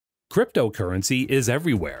Cryptocurrency is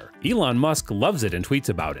everywhere. Elon Musk loves it and tweets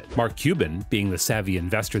about it. Mark Cuban, being the savvy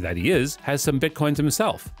investor that he is, has some bitcoins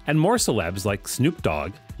himself. And more celebs like Snoop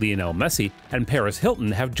Dogg, Lionel Messi, and Paris Hilton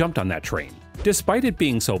have jumped on that train. Despite it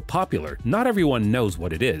being so popular, not everyone knows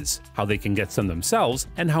what it is, how they can get some themselves,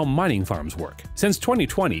 and how mining farms work. Since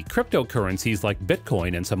 2020, cryptocurrencies like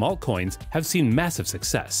Bitcoin and some altcoins have seen massive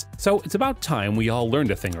success. So it's about time we all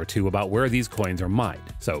learned a thing or two about where these coins are mined.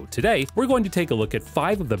 So today, we're going to take a look at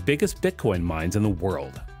 5 of the biggest Bitcoin mines in the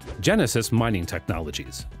world. Genesis Mining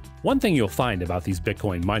Technologies. One thing you'll find about these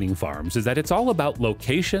Bitcoin mining farms is that it's all about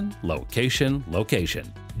location, location,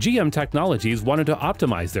 location. GM Technologies wanted to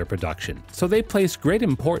optimize their production, so they placed great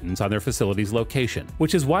importance on their facility's location,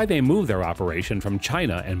 which is why they moved their operation from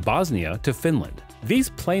China and Bosnia to Finland. These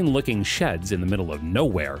plain-looking sheds in the middle of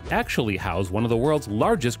nowhere actually house one of the world's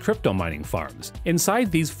largest crypto mining farms.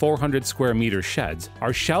 Inside these 400 square meter sheds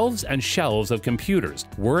are shelves and shelves of computers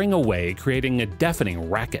whirring away, creating a deafening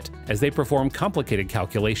racket as they perform complicated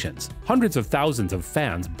calculations. Hundreds of thousands of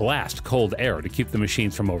fans blast cold air to keep the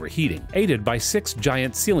machines from overheating, aided by 6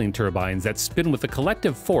 giant ceiling turbines that spin with a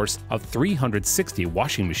collective force of 360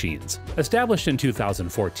 washing machines. Established in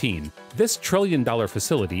 2014, this trillion-dollar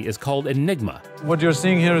facility is called Enigma. What you're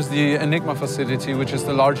seeing here is the Enigma facility, which is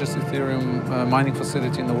the largest Ethereum mining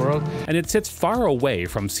facility in the world. And it sits far away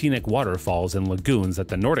from scenic waterfalls and lagoons that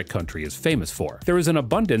the Nordic country is famous for. There is an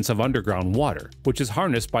abundance of underground water, which is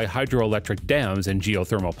harnessed by hydroelectric dams and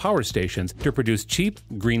geothermal power stations to produce cheap,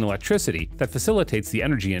 green electricity that facilitates the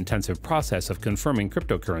energy-intensive process of confirming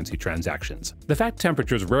cryptocurrency transactions. The fact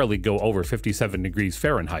temperatures rarely go over 57 degrees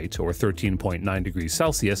Fahrenheit or 13.9 degrees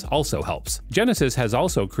Celsius also helps. Genesis has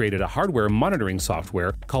also created a hardware monitoring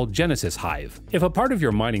software called Genesis Hive. If a part of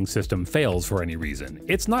your mining system fails for any reason,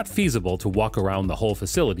 it's not feasible to walk around the whole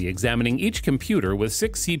facility examining each computer with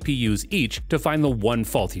 6 CPUs each to find the one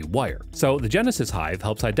faulty wire. So the Genesis Hive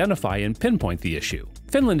helps identify and pinpoint the issue.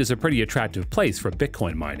 Finland is a pretty attractive place for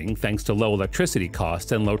Bitcoin mining thanks to low electricity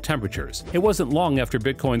costs and low temperatures. It wasn't long after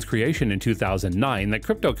Bitcoin's creation in 2009 that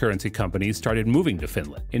cryptocurrency companies started moving to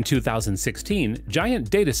Finland. In 2016, giant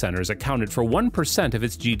data centers accounted for 1% of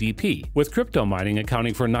its GDP, with crypto mining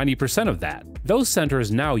accounting for 90% of that. Those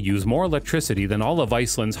centers now use more electricity than all of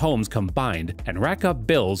Iceland's homes combined and rack up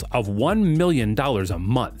bills of $1 million a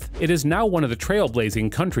month. It is now one of the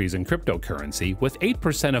trailblazing countries in cryptocurrency, with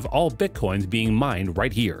 8% of all Bitcoins being mined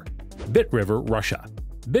right here. Bitriver, Russia.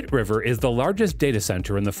 Bitriver is the largest data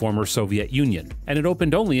center in the former Soviet Union, and it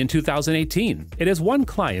opened only in 2018. It has won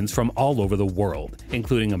clients from all over the world,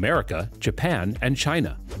 including America, Japan, and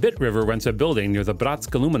China. Bitriver rents a building near the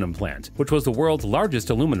Bratsk aluminum plant, which was the world's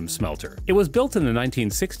largest aluminum smelter. It was built in the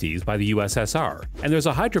 1960s by the USSR, and there's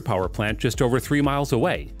a hydropower plant just over 3 miles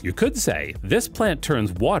away. You could say, this plant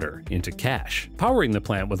turns water into cash. Powering the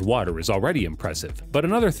plant with water is already impressive, but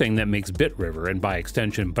another thing that makes Bitriver, and by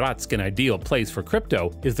extension Bratsk, an ideal place for crypto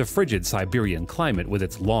is the frigid Siberian climate with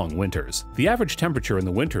its long winters. The average temperature in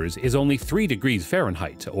the winters is only 3 degrees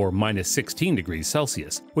Fahrenheit or minus 16 degrees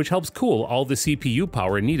Celsius, which helps cool all the CPU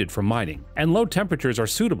power needed for mining. And low temperatures are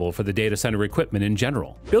suitable for the data center equipment in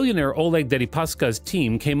general. Billionaire Oleg Deripaska's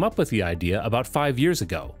team came up with the idea about 5 years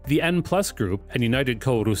ago. The N Plus Group and United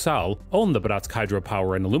Co-Rusal own the Bratsk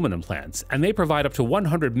hydropower and aluminum plants, and they provide up to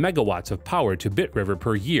 100 megawatts of power to Bitriver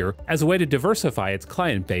per year as a way to diversify its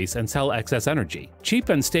client base and sell excess energy. Cheap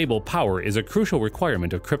and stable power is a crucial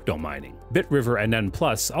requirement of crypto mining. Bitriver and N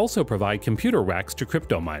Plus also provide computer racks to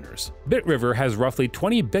crypto miners. Bitriver has roughly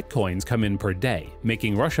 20 bitcoins come in per day,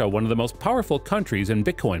 making Russia one of the most powerful countries in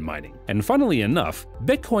Bitcoin mining. And funnily enough,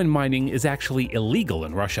 Bitcoin mining is actually illegal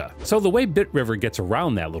in Russia. So the way Bitriver gets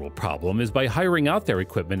around that little problem is by hiring out their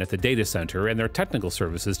equipment at the data center and their technical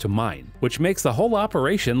services to mine, which makes the whole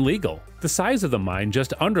operation legal. The size of the mine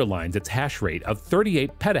just underlines its hash rate of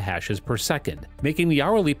 38 petahashes per second, making the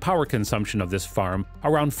hourly power consumption of this farm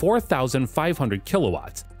around 4,500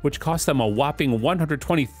 kilowatts, which costs them a whopping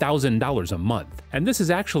 $120,000 a month. And this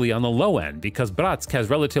is actually on the low end because Bratsk has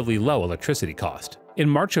relatively low electricity cost. In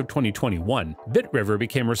March of 2021, Bitriver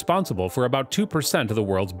became responsible for about 2% of the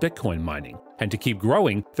world's Bitcoin mining. And to keep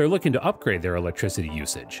growing, they're looking to upgrade their electricity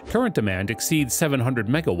usage. Current demand exceeds 700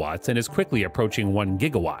 megawatts and is quickly approaching 1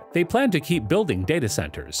 gigawatt. They plan to keep building data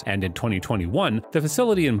centers, and in 2021, the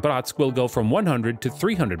facility in Bratsk will go from 100 to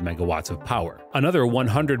 300 megawatts of power. Another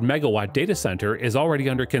 100 megawatt data center is already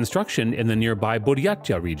under construction in the nearby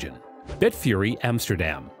Buryatia region. Bitfury,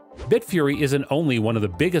 Amsterdam. Bitfury isn't only one of the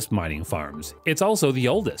biggest mining farms, it's also the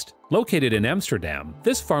oldest. Located in Amsterdam,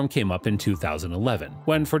 this farm came up in 2011,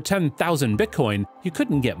 when for 10,000 Bitcoin, you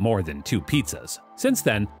couldn't get more than 2 pizzas. Since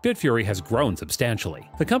then, Bitfury has grown substantially.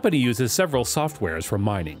 The company uses several softwares for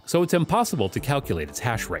mining, so it's impossible to calculate its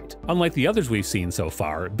hash rate. Unlike the others we've seen so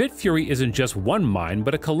far, Bitfury isn't just one mine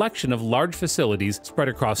but a collection of large facilities spread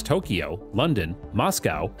across Tokyo, London,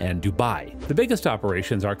 Moscow, and Dubai. The biggest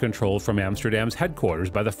operations are controlled from Amsterdam's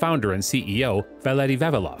headquarters by the founder and CEO, Valery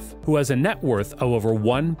Vavilov, who has a net worth of over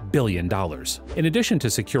 $1 billion. In addition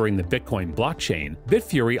to securing the Bitcoin blockchain,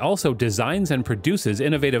 Bitfury also designs and produces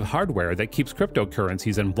innovative hardware that keeps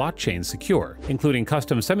cryptocurrencies and blockchains secure, including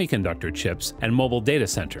custom semiconductor chips and mobile data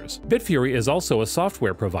centers. Bitfury is also a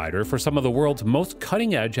software provider for some of the world's most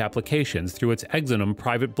cutting-edge applications through its Exonum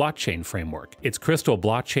private blockchain framework, its Crystal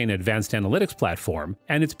blockchain advanced analytics platform,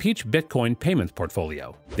 and its Peach Bitcoin payments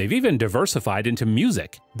portfolio. They've even diversified into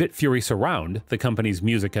music. Bitfury Surround, the company's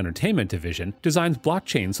music entertainment division, designs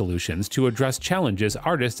blockchain solutions to address challenges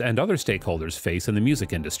artists and other stakeholders face in the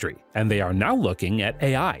music industry. And they are now looking at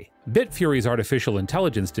AI. Bitfury's artificial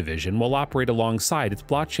intelligence division will operate alongside its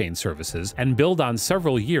blockchain services and build on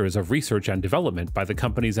several years of research and development by the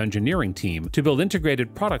company's engineering team to build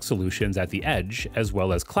integrated product solutions at the edge, as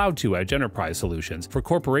well as cloud-to-edge enterprise solutions for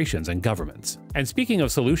corporations and governments. And speaking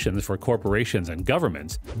of solutions for corporations and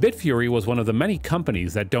governments, Bitfury was one of the many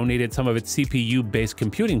companies that donated some of its CPU-based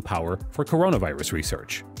computing power for coronavirus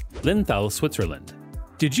research. Linthal, Switzerland.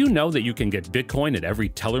 Did you know that you can get Bitcoin at every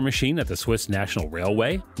teller machine at the Swiss National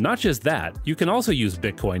Railway? Not just that, you can also use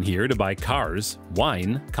Bitcoin here to buy cars,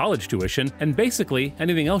 wine, college tuition, and basically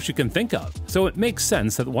anything else you can think of. So it makes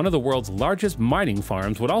sense that one of the world's largest mining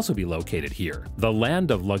farms would also be located here, the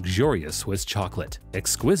land of luxurious Swiss chocolate,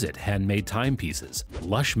 exquisite handmade timepieces,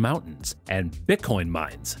 lush mountains, and Bitcoin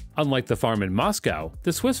mines. Unlike the farm in Moscow,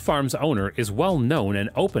 the Swiss farm's owner is well known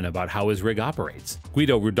and open about how his rig operates.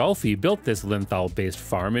 Guido Rudolphi built this Linthal-based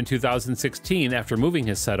farm in 2016 after moving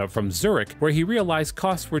his setup from Zurich, where he realized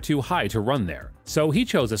costs were too high to run there. So he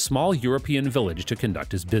chose a small European village to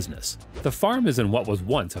conduct his business. The farm is in what was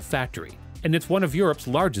once a factory, and it's one of Europe's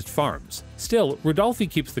largest farms. Still, Rudolphi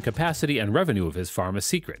keeps the capacity and revenue of his farm a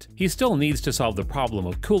secret. He still needs to solve the problem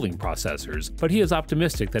of cooling processors, but he is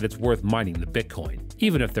optimistic that it's worth mining the Bitcoin,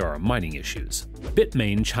 even if there are mining issues.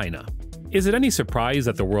 Bitmain, China. Is it any surprise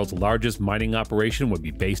that the world's largest mining operation would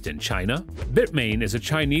be based in China? Bitmain is a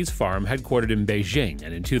Chinese farm headquartered in Beijing,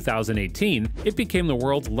 and in 2018, it became the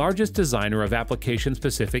world's largest designer of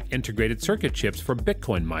application-specific integrated circuit chips for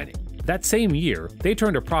Bitcoin mining. That same year, they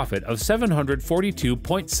turned a profit of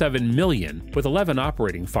 $742.7 million with 11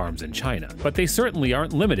 operating farms in China. But they certainly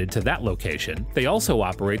aren't limited to that location. They also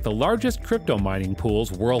operate the largest crypto mining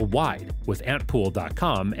pools worldwide, with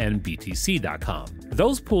antpool.com and BTC.com.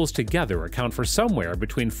 Those pools together account for somewhere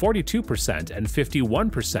between 42% and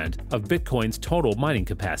 51% of Bitcoin's total mining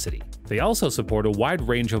capacity. They also support a wide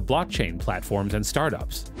range of blockchain platforms and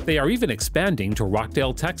startups. They are even expanding to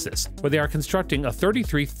Rockdale, Texas, where they are constructing a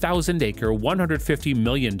 33,000-acre, $150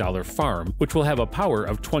 million farm, which will have a power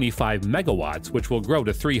of 25 megawatts, which will grow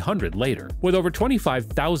to 300 later. With over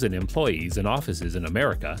 25,000 employees and offices in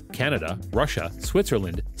America, Canada, Russia,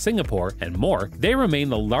 Switzerland, Singapore, and more, they remain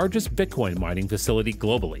the largest Bitcoin mining facility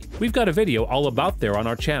globally. We've got a video all about there on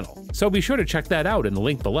our channel, so be sure to check that out in the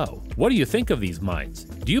link below. What do you think of these mines?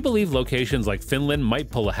 Do you believe locations like Finland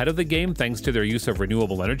might pull ahead of the game thanks to their use of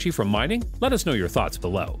renewable energy from mining? Let us know your thoughts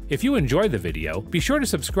below. If you enjoyed the video, be sure to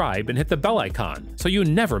subscribe and hit the bell icon so you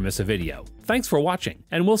never miss a video. Thanks for watching,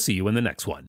 and we'll see you in the next one.